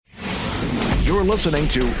You're listening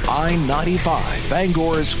to I-95,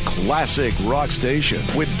 Bangor's classic rock station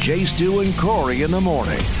with Jay Stu and Corey in the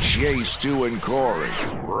morning. Jay Stu and Corey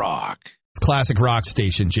rock. Classic rock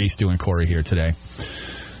station, Jay Stu and Corey here today.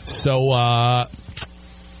 So,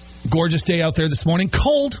 gorgeous day out there this morning.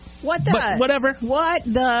 Cold. But whatever. What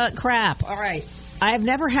the crap? All right. I have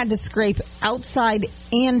never had to scrape outside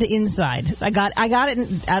and inside. I got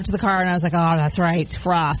it out to the car, and I was like, oh, that's right,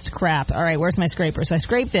 frost, crap. All right, where's my scraper? So I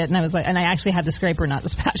scraped it, and I was like, and I actually had the scraper, not the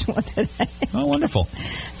spatula today. Oh, wonderful.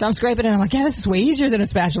 So I'm scraping it, and I'm like, yeah, this is way easier than a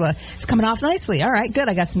spatula. It's coming off nicely. All right, good.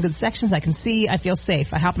 I got some good sections. I can see. I feel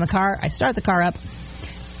safe. I hop in the car. I start the car up,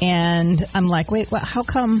 and I'm like, wait, what? How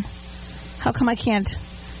come I can't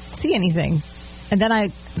see anything? And then I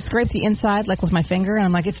scraped the inside, like with my finger, and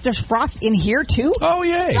I'm like, there's frost in here too? Oh,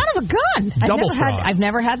 yay. Son of a gun. Double frost. I've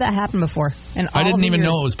never had that happen before. I didn't even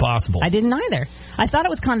know it was possible. I didn't either. I thought it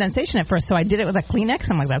was condensation at first, so I did it with a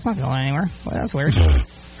Kleenex. I'm like, that's not going anywhere. Well, that's weird.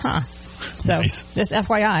 Huh. So, Nice. Just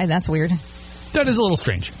FYI, that's weird. That is a little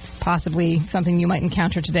strange. Possibly something you might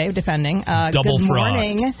encounter today, depending. Double good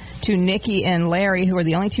frost. morning to Nikki and Larry, who are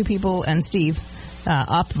the only two people, and Steve,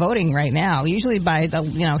 up voting right now. Usually by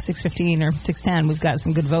 6:15 or 6:10, we've got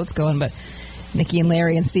some good votes going, but Nikki and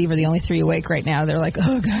Larry and Steve are the only three awake right now. They're like,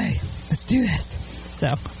 okay, let's do this. So,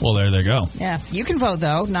 well, there they go. Yeah, you can vote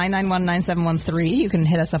though. 991-9713. You can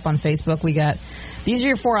hit us up on Facebook. These are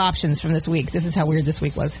your four options from this week. This is how weird this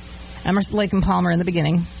week was. Emerson, Lake and Palmer in the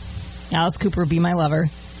beginning. Alice Cooper, Be My Lover.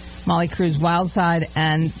 Molly Cruz, Wild Side,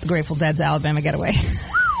 and the Grateful Dead's Alabama Getaway.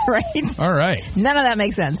 Right? All right. None of that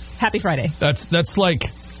makes sense. Happy Friday. That's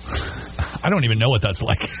like, I don't even know what that's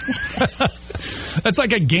like. That's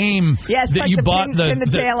like a game that like you bought pin the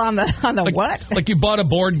tail on the like, what? Like you bought a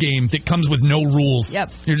board game that comes with no rules. Yep.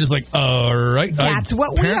 You're just like, all right. That's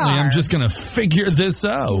what we are. Apparently, I'm just going to figure this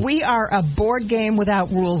out. We are a board game without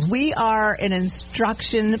rules. We are an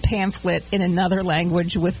instruction pamphlet in another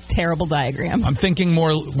language with terrible diagrams. I'm thinking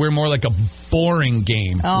we're more like a boring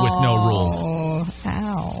game with no rules. Oh,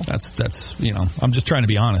 ow. That's I'm just trying to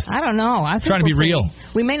be honest. I don't know. I'm trying to be real.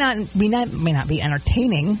 We may not be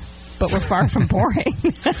entertaining, but we're far from boring.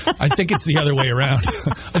 I think it's the other way around.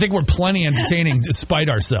 I think we're plenty entertaining despite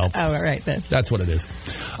ourselves. Oh, all right then. That's what it is.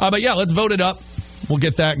 But yeah, let's vote it up. We'll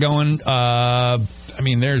get that going.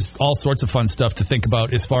 There's all sorts of fun stuff to think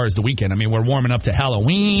about as far as the weekend. We're warming up to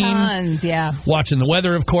Halloween. Tons, yeah. Watching the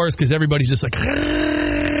weather, of course, because everybody's just like,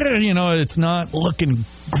 it's not looking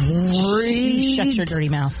great. Shut your dirty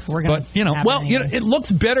mouth. We're going to it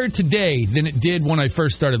looks better today than it did when I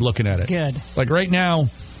first started looking at it. Good. Like right now,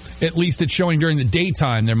 at least it's showing during the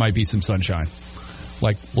daytime there might be some sunshine.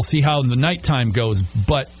 Like, we'll see how the nighttime goes.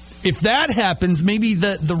 But if that happens, maybe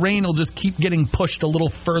the rain will just keep getting pushed a little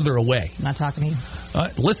further away. Not talking to you.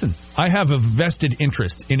 Listen, I have a vested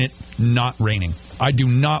interest in it not raining. I do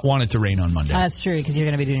not want it to rain on Monday. That's true, because you're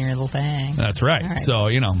going to be doing your little thing. That's right. So,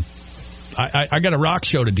 I got a rock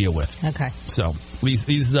show to deal with. Okay. So,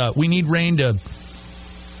 these we need rain to,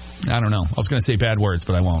 I don't know. I was going to say bad words,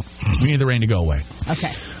 but I won't. We need the rain to go away.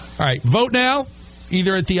 Okay. All right. Vote now,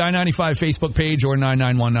 either at the I-95 Facebook page or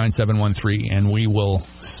 991-9713, and we will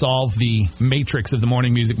solve the matrix of the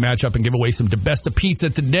morning music matchup and give away some DeBesta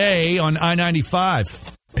pizza today on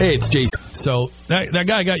I-95. Hey, it's Jason. So that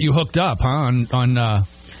guy got you hooked up, huh? On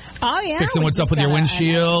fixing what's up with your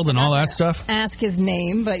windshield and all that stuff? Ask his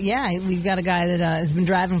name, but yeah, we've got a guy that has been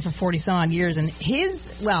driving for 40-some-odd years, and he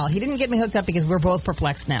didn't get me hooked up because we're both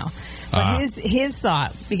perplexed now. But his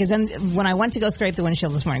thought, because then when I went to go scrape the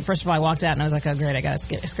windshield this morning, first of all, I walked out and I was like, oh, great, I got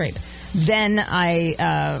to scrape. Then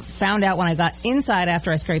I found out when I got inside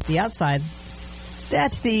after I scraped the outside,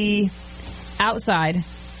 that's the outside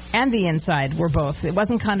and the inside were both. It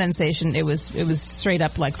wasn't condensation. It was straight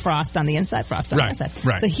up like frost on the inside, frost on the inside.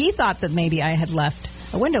 Right. So he thought that maybe I had left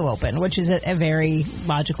a window open, which is a very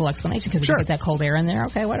logical explanation because you get that cold air in there.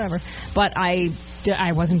 Okay, whatever. But I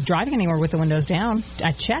wasn't driving anywhere with the windows down.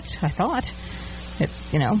 I checked. I thought,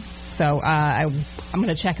 So I'm going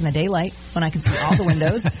to check in the daylight when I can see all the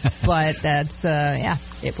windows. But that's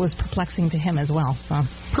it was perplexing to him as well. So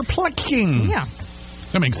perplexing. Yeah,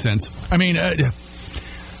 that makes sense.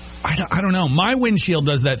 I don't know. My windshield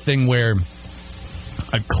does that thing where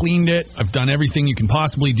I've cleaned it. I've done everything you can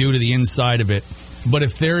possibly do to the inside of it. But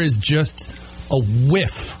if there is just a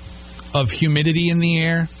whiff of humidity in the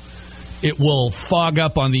air, it will fog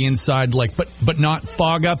up on the inside, but not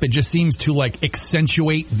fog up. It just seems to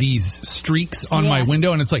accentuate these streaks on my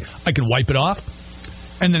window, and it's like I can wipe it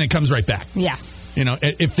off, and then it comes right back. Yeah.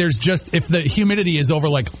 If the humidity is over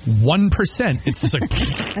 1%, it's just like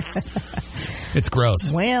It's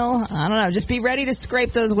gross. Well, I don't know. Just be ready to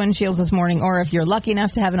scrape those windshields this morning, or if you're lucky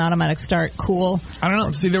enough to have an automatic start, cool. I don't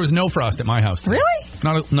know. See, there was no frost at my house today.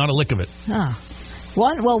 Really? Not a lick of it. Oh.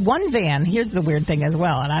 One van, here's the weird thing as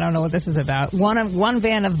well, and I don't know what this is about. One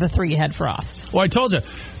van of the 3 had frost. Well, I told you,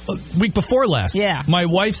 week before last, my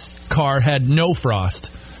wife's car had no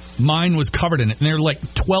frost. Mine was covered in it, and they're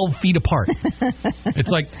like 12 feet apart.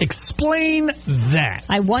 It's like, explain that,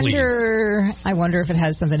 I wonder if it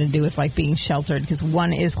has something to do with like being sheltered, because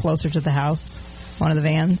one is closer to the house, one of the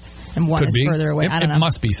vans, and one is further away. I don't know. It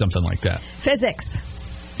must be something like that. Physics.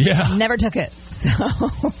 Yeah. Never took it, so.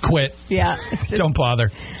 Quit. Yeah. Don't bother.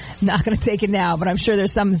 Not going to take it now, but I'm sure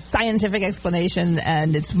there's some scientific explanation,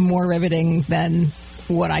 and it's more riveting than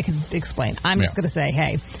what I could explain. I'm just going to say,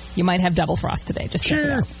 hey, you might have double frost today. Just check it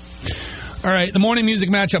out. All right, the morning music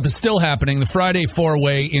matchup is still happening. The Friday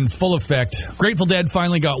four-way in full effect. Grateful Dead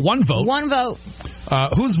finally got one vote. One vote.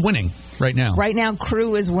 Who's winning right now? Right now,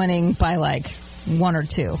 Crew is winning by like 1 or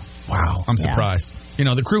 2. Wow, I'm surprised. You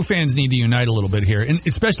know, the Crew fans need to unite a little bit here, and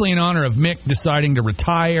especially in honor of Mick deciding to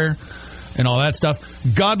retire and all that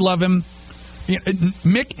stuff. God love him. You know,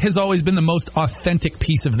 Mick has always been the most authentic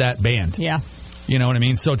piece of that band. Yeah. You know what I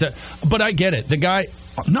mean? But I get it. The guy,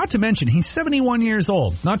 not to mention, he's 71 years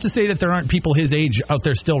old. Not to say that there aren't people his age out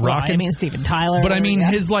there still rocking. I mean, Steven Tyler. But I mean,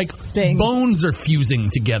 his bones are fusing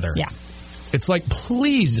together. Yeah. It's like,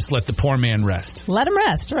 please just let the poor man rest. Let him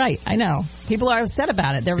rest, right? I know. People are upset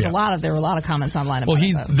about it. There were a lot of comments online about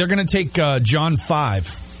it. They're going to take John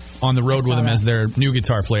 5 on the road with him as their new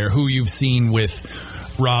guitar player, who you've seen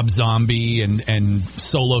with Rob Zombie and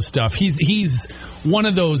solo stuff. He's one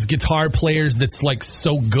of those guitar players that's like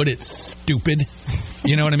so good it's stupid.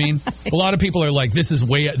 You know what I mean? A lot of people are like, this is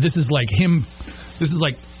like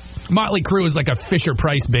Motley Crue is like a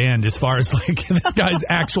Fisher-Price band as far as like this guy's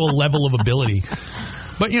actual level of ability.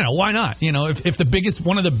 But, you know, why not? You know, if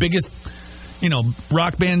one of the biggest, you know,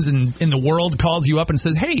 rock bands in the world calls you up and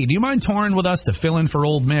says, hey, do you mind touring with us to fill in for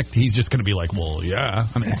old Mick? He's just going to be like, well, yeah.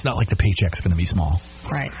 I mean, it's not like the paycheck's going to be small.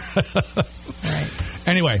 Right. Right.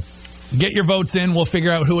 Anyway, get your votes in. We'll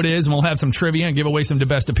figure out who it is, and we'll have some trivia and give away some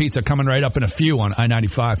DeBesta pizza coming right up in a few on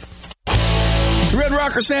I-95. Red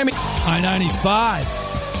Rocker Sammy. I-95.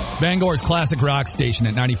 Bangor's classic rock station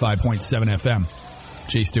at 95.7 FM.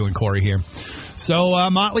 Jay, Stu, and Corey here. So,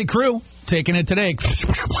 Motley Crue taking it today.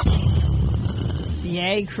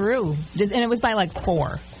 Yay, Crew. And it was by like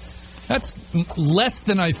 4. That's less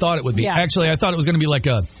than I thought it would be. Yeah. Actually, I thought it was going to be like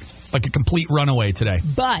a complete runaway today.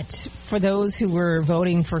 But for those who were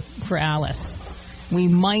voting for Alice, we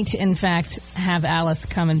might, in fact, have Alice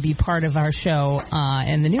come and be part of our show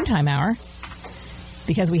in the noontime hour,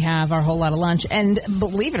 because we have our Whole Lot of Lunch. And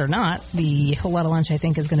believe it or not, the Whole Lot of Lunch, I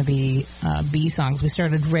think, is going to be B songs. We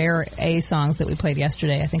started rare A songs that we played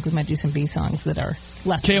yesterday. I think we might do some B songs that are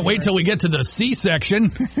less. Can't wait till we get to the C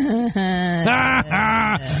section.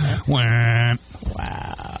 Wow.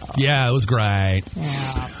 Yeah, it was great.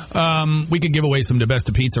 Yeah. We could give away some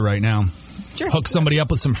DeBesta pizza right now. Sure. Hook somebody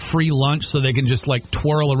up with some free lunch so they can just like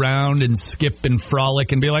twirl around and skip and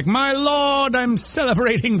frolic and be like, my Lord, I'm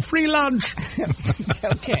celebrating free lunch.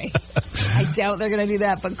 Okay. I doubt they're going to do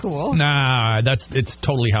that, but cool. Nah, it's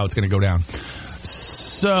totally how it's going to go down.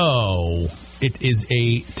 So, it is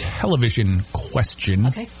a television question.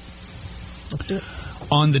 Okay. Let's do it.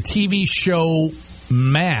 On the TV show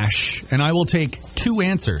MASH, and I will take 2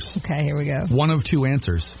 answers. Okay, here we go. One of 2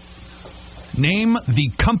 answers. Name the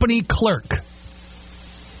company clerk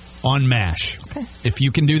on MASH. Okay. If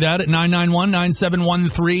you can do that at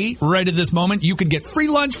 991-9713 right at this moment, you could get free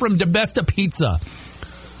lunch from DeBesta Pizza.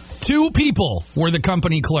 2 people were the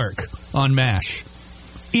company clerk on MASH.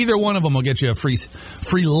 Either one of them will get you a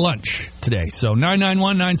free lunch today. So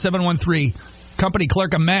 991-9713, company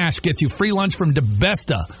clerk on MASH gets you free lunch from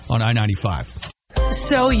DeBesta on I-95.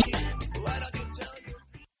 So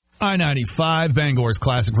I-95, Bangor's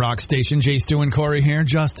classic rock station. Jay, Stu, and Corey here.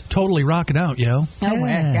 Just totally rocking out, yo. Oh,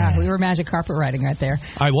 my God. We were magic carpet riding right there.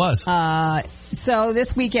 I was. So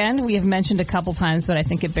this weekend, we have mentioned a couple times, but I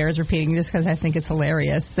think it bears repeating just because I think it's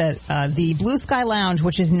hilarious, that the Blue Sky Lounge,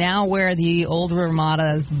 which is now where the old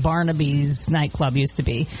Ramada's Barnaby's nightclub used to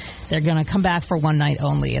be, they're going to come back for one night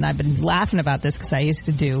only. And I've been laughing about this because I used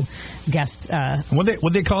to do guest...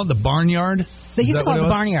 What they call it? The Barnyard? They used to call it the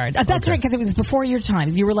was? Barnyard. That's right, because it was before your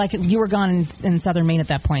time. You were gone in southern Maine at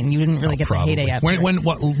that point, and you didn't really get probably. the heyday up.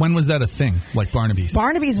 When was that a thing, like Barnaby's?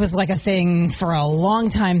 Barnaby's was like a thing for a long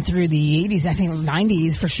time through the 80s, I think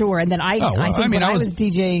 90s for sure. And then I think when I was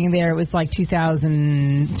DJing there, it was like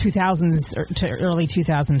 2000s to early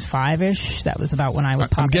 2005-ish. That was about when I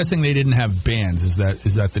would pop I'm in. guessing they didn't have bands. Is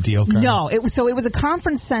that the deal, Carmen? No, it was a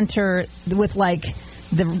conference center with like...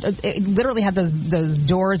 it literally had those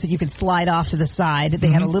doors that you could slide off to the side. They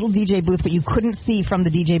had a little DJ booth, but you couldn't see from the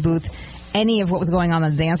DJ booth any of what was going on the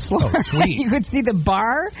dance floor. Oh, sweet. You could see the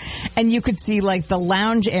bar, and you could see like the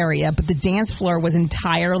lounge area, but the dance floor was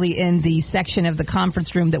entirely in the section of the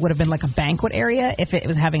conference room that would have been like a banquet area if it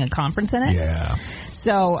was having a conference in it. Yeah.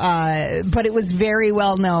 So, but it was very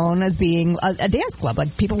well known as being a dance club.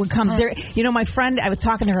 Like people would come there. You know, my friend, I was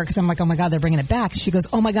talking to her because I'm like, oh my God, they're bringing it back. She goes,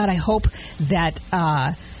 oh my God, I hope that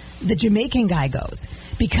the Jamaican guy goes.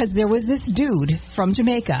 Because there was this dude from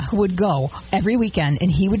Jamaica who would go every weekend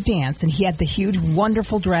and he would dance and he had the huge,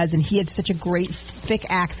 wonderful dreads and he had such a great, thick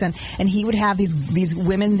accent and he would have these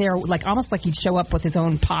women there, like almost like he'd show up with his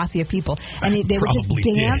own posse of people and they would just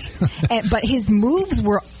dance. But his moves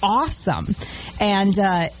were awesome and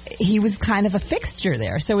he was kind of a fixture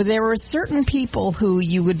there. So there were certain people who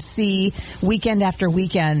you would see weekend after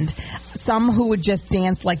weekend. Some who would just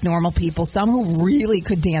dance like normal people, some who really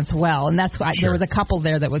could dance well, and that's why there was a couple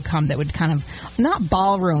there that would come that would kind of not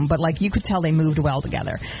ballroom, but like you could tell they moved well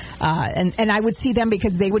together. And I would see them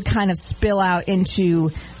because they would kind of spill out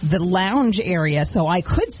into the lounge area, so I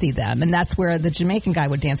could see them, and that's where the Jamaican guy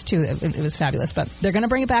would dance too. It was fabulous. But they're going to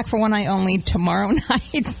bring it back for one night only tomorrow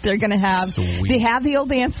night. They're going to have they have the old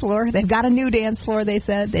dance floor. They've got a new dance floor. They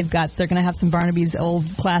said they're going to have some Barnaby's old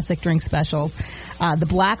classic drink specials. The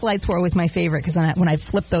black lights were always my favorite because when I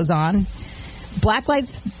flipped those on, black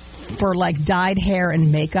lights for like dyed hair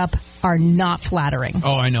and makeup are not flattering.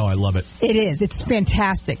 Oh, I know. I love it. It is. It's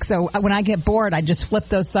fantastic. So when I get bored, I just flip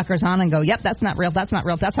those suckers on and go, yep, that's not real. That's not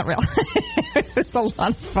real. That's not real. It's a lot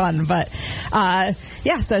of fun. But,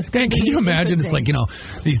 yeah, so it's going to be Can you imagine? It's like,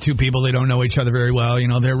 these two people, they don't know each other very well.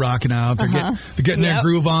 They're rocking out. They're getting their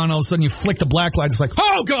groove on. All of a sudden, you flick the black light. It's like,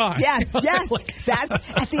 oh, God. Yes. That's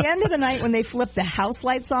at the end of the night when they flipped the house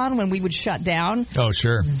lights on when we would shut down. Oh,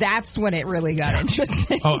 sure. That's when it really got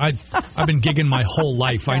interesting. Oh, I've been gigging my whole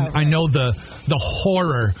life. I know the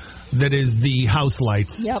horror that is the house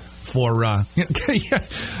lights. Yep. For I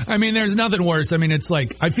mean, there's nothing worse. I mean, it's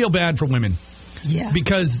like I feel bad for women. Yeah.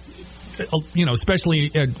 Because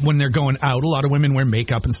especially when they're going out, a lot of women wear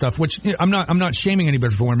makeup and stuff. Which I'm not shaming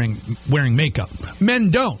anybody for wearing makeup.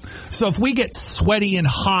 Men don't. So if we get sweaty and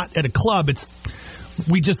hot at a club,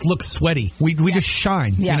 we just look sweaty. We just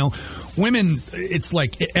shine. Yeah. Women, it's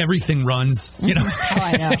like everything runs. Oh,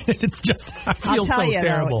 I know. It's just I feel I'll tell so you,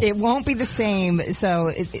 terrible. Though, it won't be the same.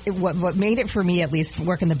 So what made it for me, at least,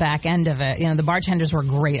 working the back end of it. The bartenders were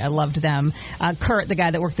great. I loved them. Kurt, the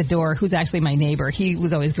guy that worked the door, who's actually my neighbor, he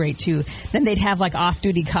was always great too. Then they'd have like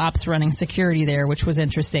off-duty cops running security there, which was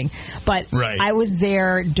interesting. But I was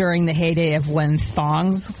there during the heyday of when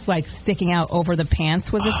thongs like sticking out over the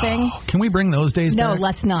pants was a thing. Can we bring those days back? No,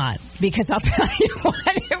 let's not. Because I'll tell you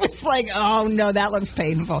what, it was like, oh no, that looks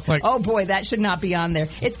painful. Oh boy, that should not be on there.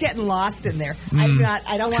 It's getting lost in there. I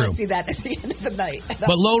don't want to see that at the end of the night.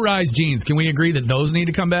 But low-rise jeans, can we agree that those need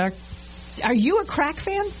to come back? Are you a crack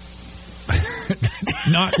fan?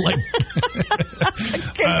 Not like...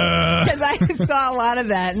 Because I saw a lot of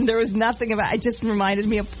that, and there was nothing about it. Just reminded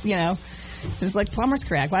me of, it was like plumber's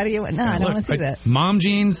crack. Why do you... No, I don't want to see that. Mom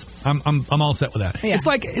jeans, I'm all set with that. Yeah. It's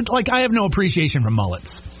like I have no appreciation for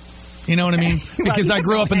mullets. You know what I mean? Because I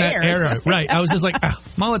grew up in that era. Right. I was just like,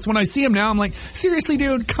 mullets, when I see them now, I'm like, seriously,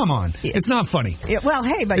 dude, come on. It's not funny. Well,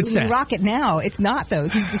 hey, but when you rock it now, it's not, though.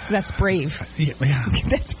 That's brave. Yeah.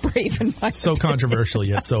 That's brave in my So opinion. Controversial,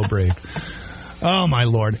 yet so brave. Oh, my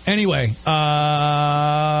Lord. Anyway,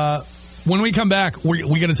 when we come back, we're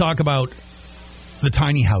going to talk about the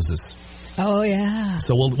tiny houses. Oh, yeah.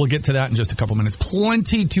 So we'll get to that in just a couple minutes.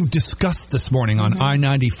 Plenty to discuss this morning on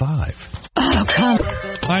I-95. Oh, come.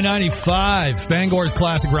 I-95, Bangor's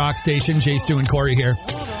classic rock station. Jay, Stu, and Corey here.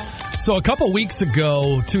 So a couple weeks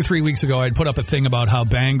ago, 2-3 weeks ago, I'd put up a thing about how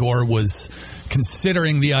Bangor was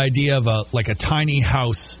considering the idea of a tiny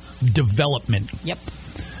house development. Yep.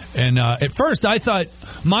 And at first, I thought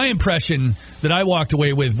my impression that I walked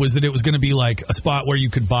away with was that it was going to be like a spot where you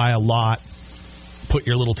could buy a lot, put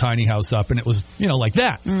your little tiny house up, and it was, like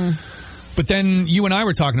that. But then you and I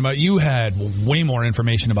were talking about, you had way more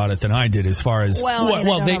information about it than I did as far as,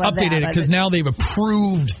 well they updated it because now they've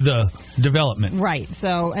approved the development. Right.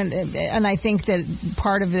 So, and I think that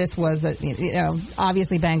part of this was that,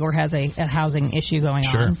 obviously Bangor has a housing issue going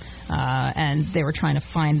on. And they were trying to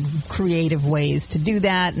find creative ways to do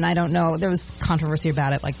that. And I don't know, there was controversy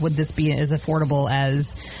about it. Like, would this be as affordable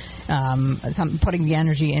as putting the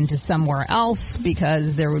energy into somewhere else?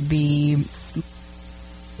 Because there's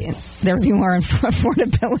more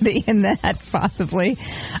affordability in that, possibly.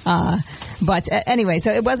 But anyway,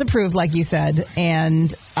 so it was approved, like you said,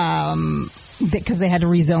 and because they had to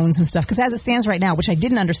rezone some stuff. Because as it stands right now, which I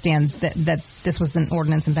didn't understand that this was an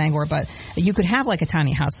ordinance in Bangor, but you could have like a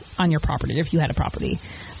tiny house on your property if you had a property,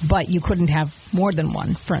 but you couldn't have more than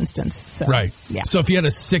one, for instance. So, right. Yeah. So if you had a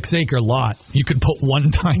 6-acre lot, you could put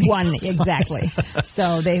one tiny house. Exactly.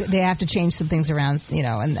 So they have to change some things around,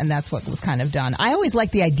 and that's what was kind of done. I always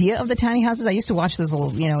liked the idea of the tiny houses. I used to watch those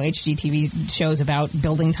little, HGTV shows about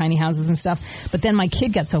building tiny houses and stuff. But then my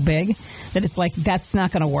kid got so big that it's like, that's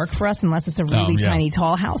not going to work for us unless it's a really tiny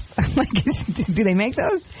tall house. Like, do they make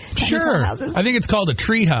those tiny tall houses? I think it's called a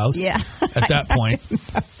tree house. Yeah. At that point.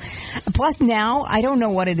 Plus now, I don't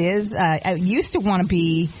know what it is. I used to want to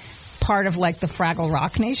be part of like the Fraggle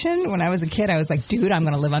Rock Nation. When I was a kid, I was like, dude, I'm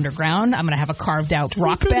going to live underground. I'm going to have a carved out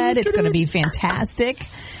rock bed. It's going to be fantastic.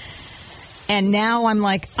 And now I'm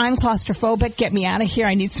like, I'm claustrophobic. Get me out of here.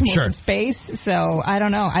 I need some open space. So I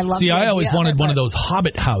don't know. I love. See, I always wanted one of those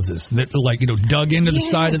Hobbit houses that, dug into the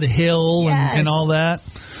side of the hill and all that.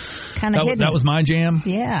 Kind of hidden. That was my jam.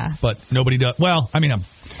 Yeah, but nobody does. Well, I mean,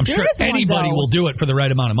 I'm sure anybody will do it for the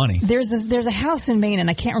right amount of money. There's a house in Maine, and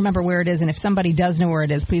I can't remember where it is. And if somebody does know where it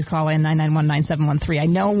is, please call in 991-9713. I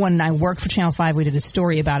know when I worked for Channel 5, we did a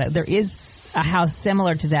story about it. There is a house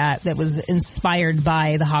similar to that was inspired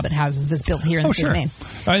by the Hobbit houses that's built here in the state of Maine.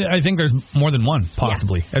 I think there's more than one,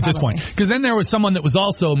 possibly, at this point. Because then there was someone that was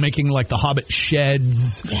also making like the Hobbit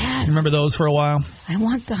sheds. Yes. Remember those for a while? I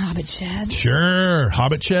want the Hobbit sheds. Sure.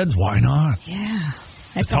 Hobbit sheds. Why not? Yeah.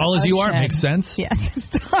 As tall as you are, makes sense. Yes,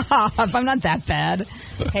 stop. I'm not that bad.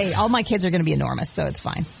 Hey, all my kids are going to be enormous, so it's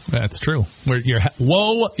fine. That's true. You're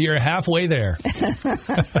halfway there.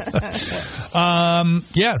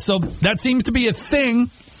 Yeah, so that seems to be a thing.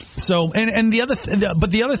 So, and the other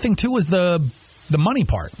thing too is the money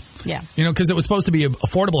part. Yeah. Because it was supposed to be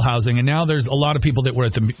affordable housing, and now there's a lot of people that were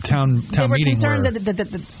at the town meeting. They were concerned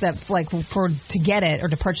that like to get it or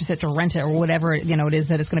to purchase it, to rent it or whatever it is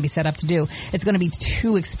that it's going to be set up to do, it's going to be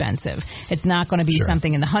too expensive. It's not going to be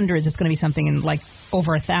something in the hundreds. It's going to be something in like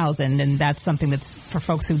over 1,000, and that's something that's for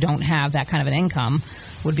folks who don't have that kind of an income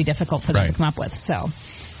would be difficult for them to come up with. So,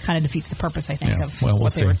 kind of defeats the purpose, I think, of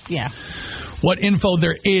what they were. Yeah. What info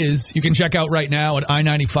there is, you can check out right now at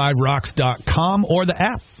i95rocks.com or the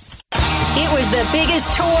app. It was the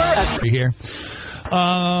biggest tour of here.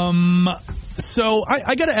 So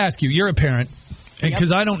I got to ask you, you're a parent,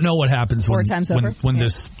 because I don't know what happens when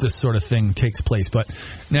this sort of thing takes place. But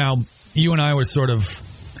now you and I were sort of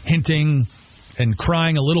hinting and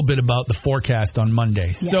crying a little bit about the forecast on Monday.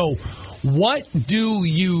 Yes. So what do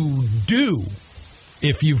you do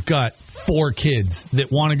if you've got 4 kids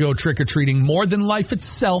that want to go trick-or-treating more than life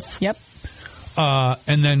itself? Yep.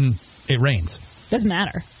 And then it rains. Doesn't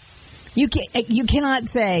matter. You cannot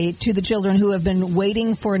say to the children who have been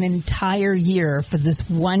waiting for an entire year for this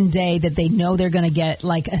one day that they know they're going to get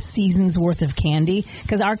like a season's worth of candy,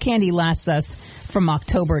 because our candy lasts us from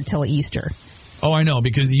October till Easter. Oh, I know,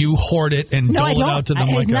 because you hoard it and dole it out to them.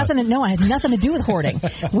 It has nothing to do with hoarding.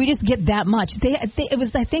 We just get that much. I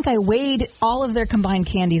think I weighed all of their combined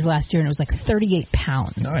candies last year, and it was like 38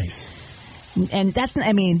 pounds. Nice. And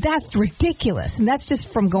that's ridiculous. And that's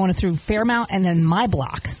just from going through Fairmount and then my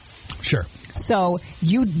block. Sure. So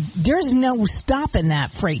there's no stopping that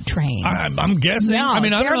freight train. I'm guessing. No, I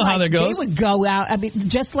mean, I don't know how that goes. They would go out. I mean,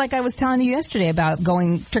 just like I was telling you yesterday about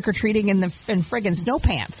going trick or treating in friggin' snow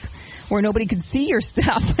pants, where nobody could see your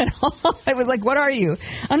stuff at all. I was like, "What are you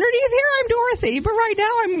underneath here? I'm Dorothy, but right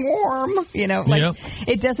now I'm warm."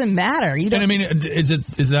 It doesn't matter. And I mean,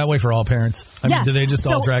 is that way for all parents? I mean, do they just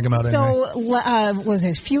all drag them out? Was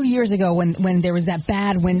it a few years ago when there was that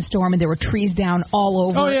bad windstorm and there were trees down all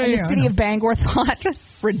over? And the city of Bangor thought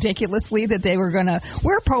ridiculously that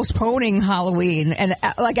we're postponing Halloween, and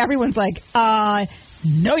like everyone's like,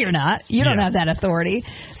 no, you're not. You don't have that authority.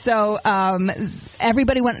 So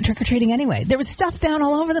everybody went trick-or-treating anyway. There was stuff down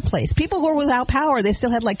all over the place. People who were without power, they still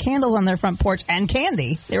had like candles on their front porch and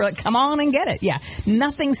candy. They were like, come on and get it. Yeah.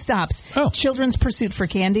 Nothing stops children's pursuit for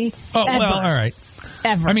candy. Oh, ever. Well, all right.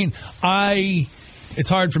 Ever. I mean, It's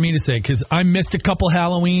hard for me to say because I missed a couple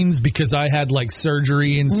Halloweens because I had like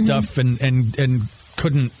surgery and stuff and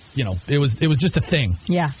couldn't, it was just a thing.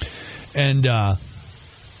 Yeah. And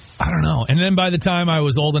I don't know. And then by the time I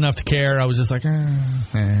was old enough to care, I was just like,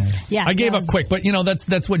 Yeah. I gave up quick. But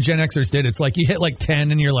that's what Gen Xers did. It's like you hit like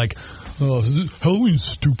 10 and you're like, oh, Halloween's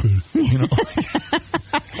stupid.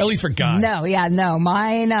 At least for guys. No.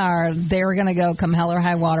 Mine are, they were going to go come hell or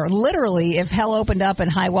high water. Literally, if hell opened up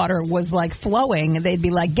and high water was like flowing, they'd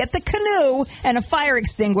be like, get the canoe and a fire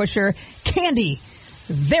extinguisher, candy.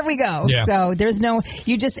 There we go. Yeah. So there's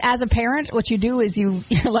you just, as a parent, what you do is you're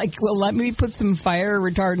like, well, let me put some fire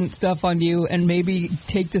retardant stuff on you and maybe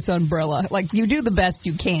take this umbrella. Like, you do the best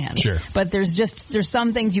you can. Sure. But there's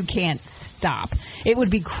some things you can't stop. It would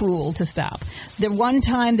be cruel to stop. The one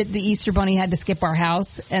time that the Easter Bunny had to skip our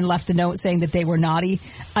house and left a note saying that they were naughty,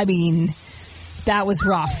 I mean, that was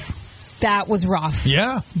rough. That was rough.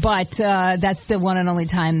 Yeah. But that's the one and only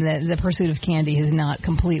time that the pursuit of candy has not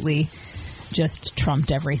completely just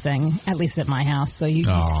trumped everything, at least at my house. So you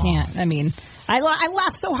just can't. I mean, I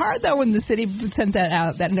laughed so hard though when the city sent that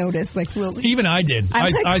out, that notice. Like, even I did.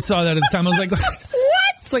 I saw that at the time. I was like, what?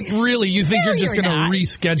 It's like, really? You think you're just going to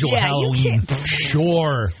reschedule Halloween?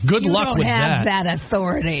 Sure. Good luck with that. You don't have that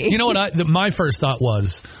authority. You know what? My first thought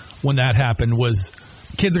was when that happened was,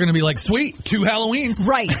 kids are going to be like, sweet, 2 Halloweens.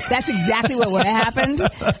 Right. That's exactly what would have happened.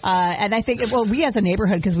 And I think, we as a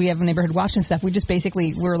neighborhood, because we have a neighborhood watch and stuff, we just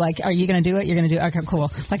basically were like, are you going to do it? You're going to do it? Okay,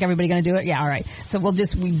 cool. Like, everybody going to do it? Yeah, all right. So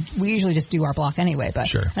we usually just do our block anyway. But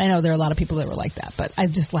sure. I know there are a lot of people that were like that. But I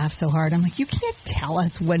just laughed so hard. I'm like, you can't tell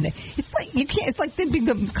us when. It's like, you can't. It's like they'd be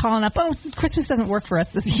calling up, oh, Christmas doesn't work for us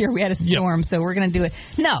this year. We had a storm, so we're going to do it.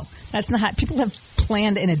 No, that's not how. People have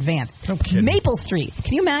planned in advance. No kidding. Maple Street.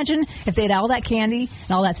 Can you imagine if they had all that candy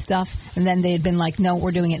and all that stuff, and then they'd been like, no,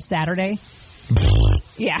 we're doing it Saturday?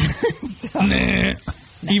 Yeah. So, nah.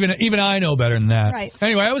 Even I know better than that. Right.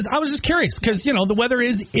 Anyway, I was just curious because the weather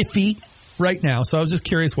is iffy right now, so I was just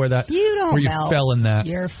curious where you fell in that.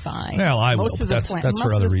 You're fine. Well, I will. Most of that's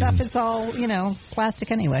for other reasons. Stuff, it's all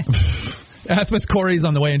plastic anyway. Ask Miss Corey's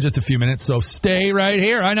on the way in just a few minutes, so stay right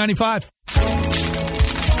here. I-95.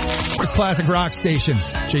 First Classic Rock Station.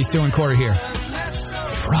 Jay Stu and Corey here.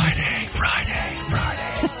 Friday.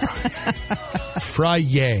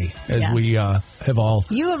 Friday, as we have all.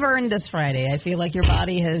 You have earned this Friday. I feel like your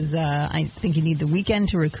body has, I think you need the weekend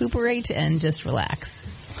to recuperate and just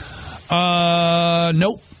relax.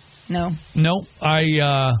 Nope. No? Nope. I'm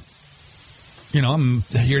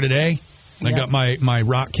here today. I got my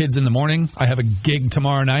rock kids in the morning. I have a gig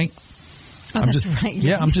tomorrow night. Oh, that's right.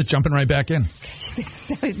 Yeah, I'm just jumping right back in.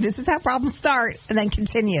 This is how problems start and then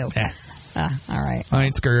continue. All right. I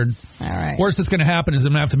ain't scared. All right. Worst that's going to happen is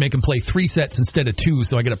I'm going to have to make them play 3 sets instead of 2,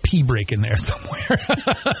 so I get a pee break in there somewhere.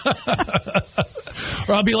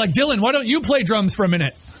 Or I'll be like, Dylan, why don't you play drums for a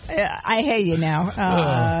minute? I hate you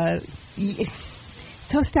now.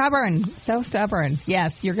 So stubborn.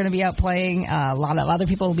 Yes, you're going to be out playing. A lot of other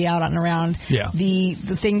people will be out and around. Yeah. The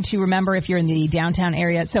thing to remember if you're in the downtown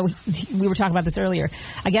area. So we were talking about this earlier.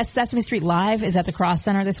 I guess Sesame Street Live is at the Cross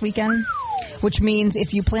Center this weekend, which means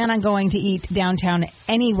if you plan on going to eat downtown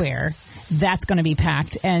anywhere, that's going to be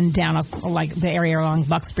packed, and down like the area along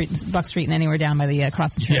Buck Street and anywhere down by the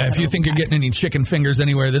Cross Street. Yeah, if you think you're getting any chicken fingers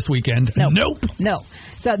anywhere this weekend, nope. No.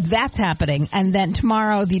 So that's happening, and then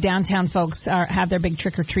tomorrow the downtown folks have their big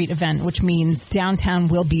trick or treat event, which means downtown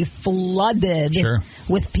will be flooded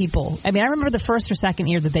with people. I mean, I remember the first or second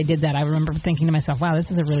year that they did that. I remember thinking to myself, "Wow, this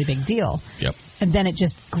is a really big deal." Yep. And then it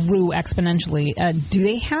just grew exponentially.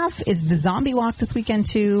 Is the zombie walk this weekend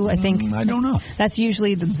too? I think. I don't know. That's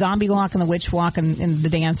usually the zombie walk and the witch walk and the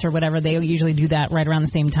dance or whatever. They usually do that right around the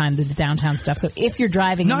same time, the downtown stuff. So if you're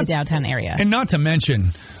driving in the downtown area. And not to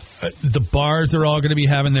mention, the bars are all going to be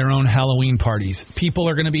having their own Halloween parties. People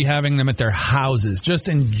are going to be having them at their houses. Just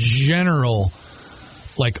in general,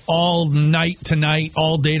 like all night tonight,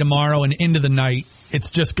 all day tomorrow, and into the night, it's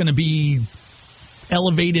just going to be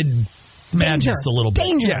elevated madness a little bit.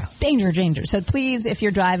 Danger. So please, if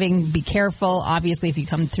you're driving, be careful. Obviously, if you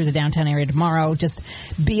come through the downtown area tomorrow, just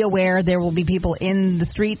be aware there will be people in the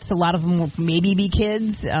streets. A lot of them will maybe be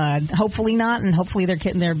kids. Hopefully not, and hopefully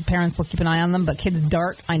their parents will keep an eye on them. But kids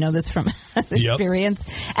dart. I know this from experience.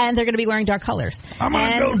 And they're going to be wearing dark colors. I'm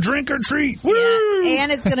going to go drink or treat. Woo! Yeah,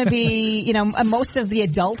 and it's going to be, most of the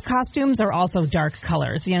adult costumes are also dark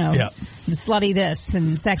colors. Slutty this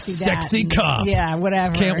and sexy that. Sexy cop. Yeah,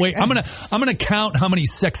 whatever. Can't wait. I'm gonna count how many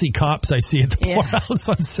sexy cops I see at the poorhouse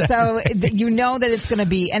on Saturday. So you know that it's going to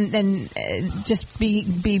be, and then just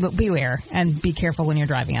beware and be careful when you're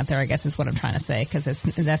driving out there, I guess is what I'm trying to say, because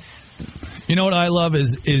that's You know what I love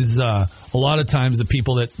is a lot of times the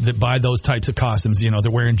people that buy those types of costumes, they're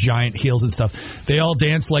wearing giant heels and stuff. They all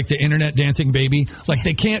dance like the internet dancing baby. Like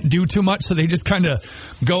they can't do too much, so they just kind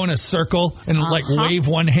of go in a circle and like wave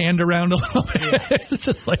one hand around a little bit. It's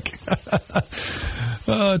just like,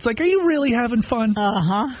 it's like, are you really having fun?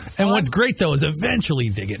 And what's great though is eventually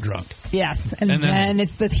they get drunk. Yes, and then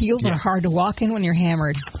it's the heels are hard to walk in when you're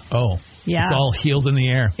hammered. Oh, yeah. It's all heels in the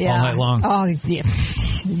air all night long. Oh, yeah.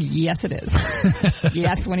 Yes, it is.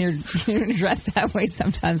 Yes, when you're dressed that way,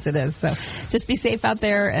 sometimes it is. So just be safe out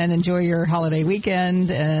there and enjoy your holiday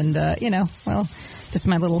weekend. And, just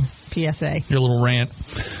my little PSA. Your little rant.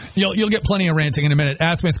 You'll get plenty of ranting in a minute.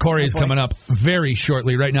 Ask Miss Corey is coming up very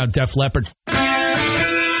shortly. Right now, Def Leppard.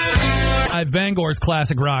 I've Bangor's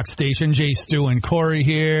classic rock station. Jay, Stu, and Corey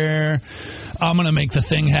here. I'm going to make the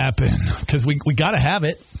thing happen because we got to have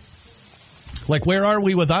it. Like, where are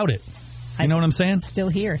we without it? You know what I'm saying? Still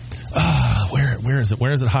here. Where is it?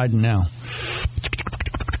 Where is it hiding now?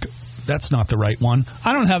 That's not the right one.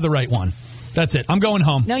 I don't have the right one. That's it. I'm going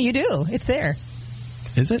home. No, you do. It's there.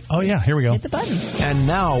 Is it? Oh, yeah. Here we go. Hit the button. And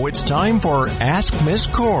now it's time for Ask Miss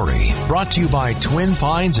Corey, brought to you by Twin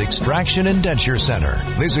Pines Extraction and Denture Center.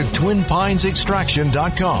 Visit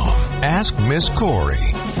twinpinesextraction.com. Ask Miss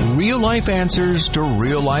Corey. Real-life answers to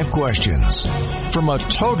real-life questions from a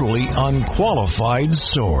totally unqualified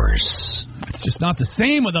source. It's just not the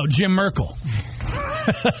same without Jim Merkel.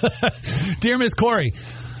 Dear Miss Corey,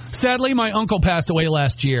 sadly, my uncle passed away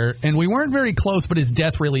last year, and we weren't very close, but his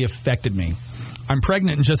death really affected me. I'm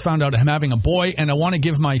pregnant and just found out I'm having a boy, and I want to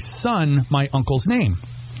give my son my uncle's name.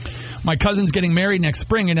 My cousin's getting married next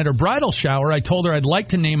spring, and at her bridal shower, I told her I'd like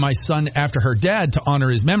to name my son after her dad to honor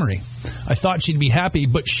his memory. I thought she'd be happy,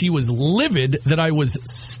 but she was livid that I was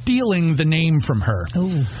stealing the name from her.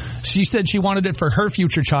 Ooh. She said she wanted it for her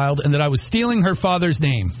future child and that I was stealing her father's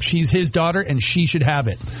name. She's his daughter, and she should have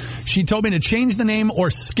it. She told me to change the name or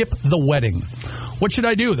skip the wedding. What should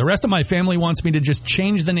I do? The rest of my family wants me to just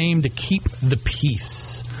change the name to keep the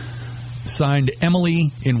peace. Signed,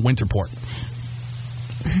 Emily in Winterport.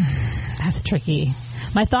 That's tricky.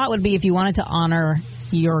 My thought would be if you wanted to honor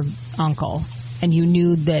your uncle and you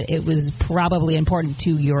knew that it was probably important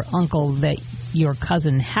to your uncle that your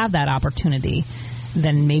cousin have that opportunity,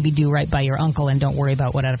 then maybe do right by your uncle and don't worry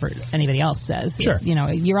about whatever anybody else says. Sure.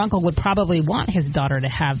 Your uncle would probably want his daughter to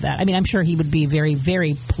have that. I mean, I'm sure he would be very,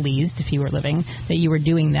 very pleased if he were living that you were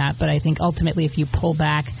doing that. But I think ultimately if you pull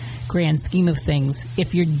back grand scheme of things,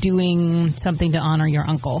 if you're doing something to honor your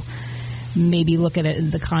uncle, maybe look at it in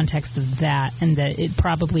the context of that, and that it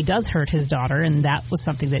probably does hurt his daughter, and that was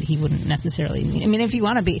something that he wouldn't necessarily need. I mean, if you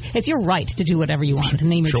want to be, it's your right to do whatever you want, to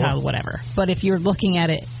name your child whatever. But if you're looking at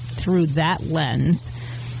it through that lens,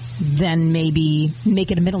 then maybe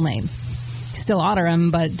make it a middle name. Still honor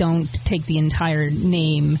him, but don't take the entire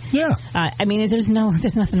name. Yeah. I mean, there's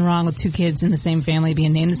nothing wrong with two kids in the same family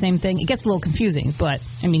being named the same thing. It gets a little confusing, but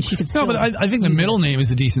I mean, she could still. No, but I think the middle name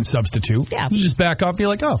is a decent substitute. Yeah. You just back up, be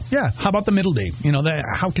like, oh, yeah, how about the middle name?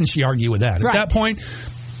 How can she argue with that? Right. At that point,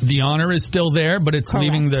 the honor is still there, but it's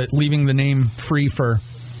leaving the name free for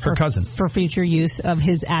cousin. For future use of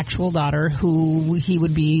his actual daughter, who he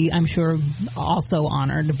would be, I'm sure, also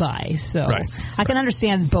honored by. So I can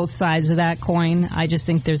understand both sides of that coin. I just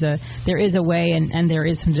think there is a way and there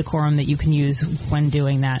is some decorum that you can use when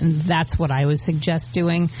doing that. And that's what I would suggest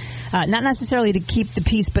doing. Not necessarily to keep the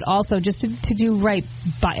peace, but also just to do right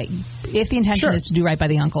by, if the intention is to do right by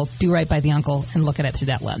the uncle, do right by the uncle and look at it through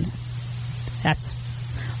that lens. That's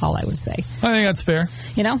all I would say. I think that's fair.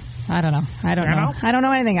 I don't know. I don't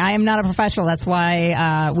know anything. I am not a professional. That's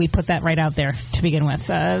why we put that right out there to begin with.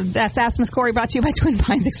 That's Ask Miss Corey, brought to you by Twin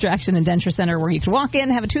Pines Extraction and Denture Center, where you can walk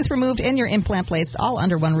in, have a tooth removed, and your implant placed all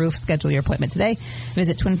under one roof. Schedule your appointment today.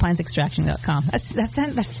 Visit twinpinesextraction.com.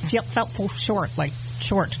 That felt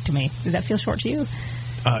short to me. Did that feel short to you?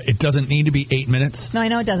 It doesn't need to be 8 minutes. No, I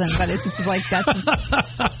know it doesn't, but it's just like that's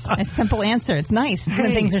a simple answer. It's nice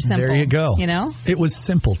when things are simple. There you go. It was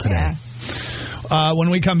simple today. Yeah. When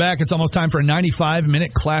we come back, it's almost time for a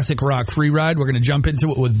 95-minute classic rock free ride. We're going to jump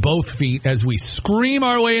into it with both feet as we scream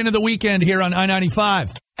our way into the weekend here on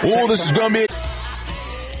I-95. Oh, this is going to be...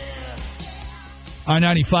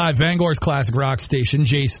 I-95, Bangor's classic rock station,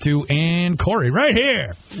 Jay, Stu, and Corey right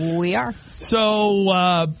here. We are.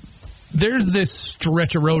 So, there's this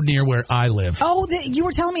stretch of road near where I live. Oh, you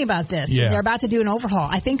were telling me about this. Yeah. They're about to do an overhaul.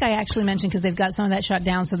 I think I actually mentioned because they've got some of that shut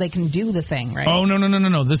down so they can do the thing, right? Oh,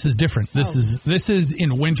 no. This is different. This is in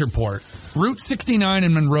Winterport. Route 69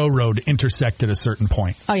 and Monroe Road intersect at a certain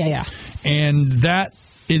point. Oh, yeah. And that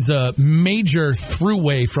is a major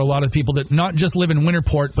throughway for a lot of people that not just live in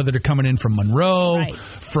Winterport, but that are coming in from Monroe,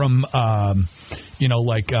 from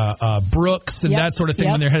Brooks and that sort of thing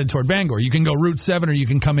when they're headed toward Bangor. You can go Route 7 or you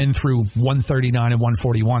can come in through 139 and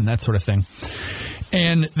 141, that sort of thing.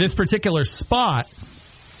 And this particular spot,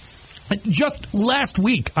 just last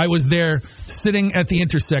week, I was there sitting at the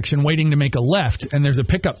intersection waiting to make a left, and there's a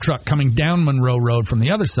pickup truck coming down Monroe Road from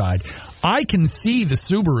the other side. I can see the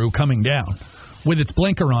Subaru coming down with its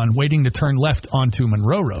blinker on, waiting to turn left onto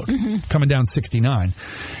Monroe Road, coming down 69.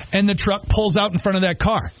 And the truck pulls out in front of that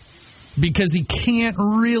car because he can't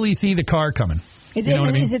really see the car coming. Is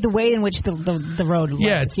Is it the way in which the road looks?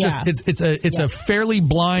 Yeah, it's a fairly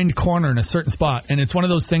blind corner in a certain spot, and it's one of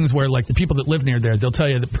those things where, like, the people that live near there, they'll tell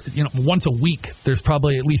you that, once a week there's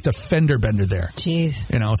probably at least a fender bender there. Jeez.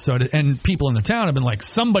 And people in the town have been like,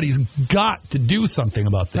 somebody's got to do something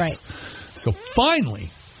about this. Right. So finally,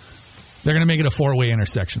 they're going to make it a four-way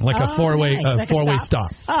intersection, like a four-way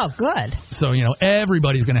stop. Oh, good. So,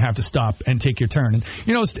 everybody's going to have to stop and take your turn. And,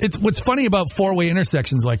 it's what's funny about four-way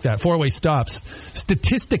intersections like that, four-way stops,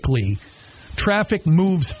 statistically, traffic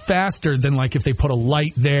moves faster than, like, if they put a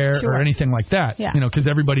light there or anything like that. Yeah. Because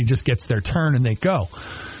everybody just gets their turn and they go.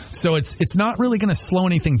 So it's not really going to slow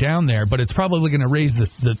anything down there, but it's probably going to raise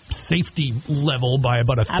the safety level by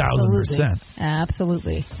about 1,000%.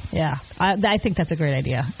 Absolutely. Yeah. I think that's a great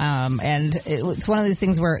idea. And it's one of these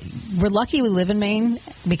things where we're lucky we live in Maine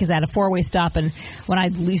because I had a four-way stop. And when I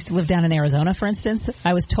used to live down in Arizona, for instance,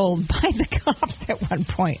 I was told by the cops at one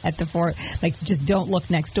point at the just don't look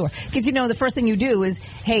next door. Because, the first thing you do is,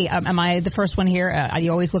 hey, am I the first one here?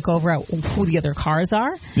 You always look over at who the other cars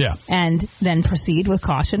are. Yeah. And then proceed with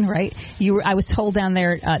caution, right? I was told down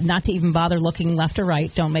there not to even bother looking left or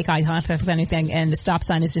right. Don't make eye contact with anything. And the stop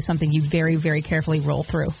sign is just something you very, very carefully roll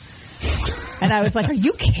through. And I was like, are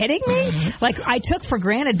you kidding me? Like, I took for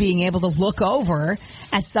granted being able to look over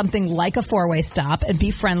at something like a four-way stop and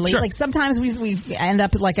be friendly. Sure. Like, sometimes we end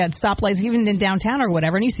up like at stoplights, even in downtown or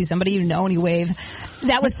whatever, and you see somebody and you wave.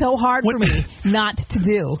 That was so hard for me not to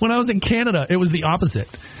do. When I was in Canada, it was the opposite.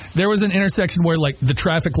 There was an intersection where, like, the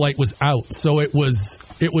traffic light was out, so it was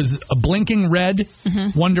a blinking red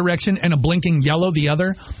one direction and a blinking yellow the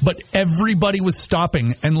other, but everybody was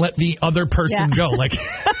stopping and let the other person go. Like,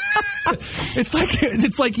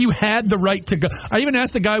 it's like you had the right to go. I even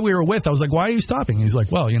asked the guy we were with, I was like, why are you stopping? He's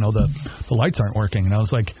like, well, the lights aren't working. And I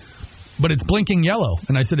was like, but it's blinking yellow.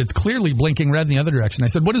 And I said, it's clearly blinking red in the other direction. I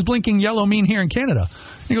said, what does blinking yellow mean here in Canada?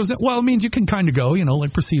 And he goes, well, it means you can kind of go,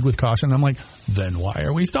 like proceed with caution. And I'm like, then why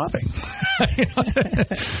are we stopping?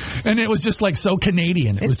 And it was just like so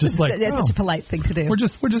Canadian. It was just like, it's such a polite thing to do. We're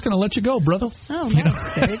just going to let you go, brother. Oh,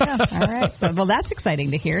 nice. There you go. All right. So, well, that's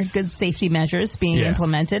exciting to hear. Good safety measures being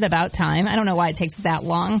implemented about time. I don't know why it takes that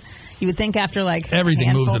long. You would think after like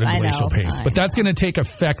everything moves at a glacial pace, but that's going to take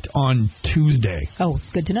effect on Tuesday. Oh,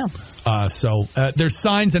 good to know. So there's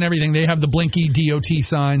signs and everything. They have the blinky DOT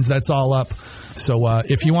signs. That's all up. So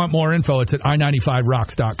if you want more info, it's at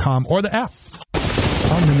i95rocks.com or the app.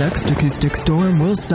 On the next Acoustic Storm, we'll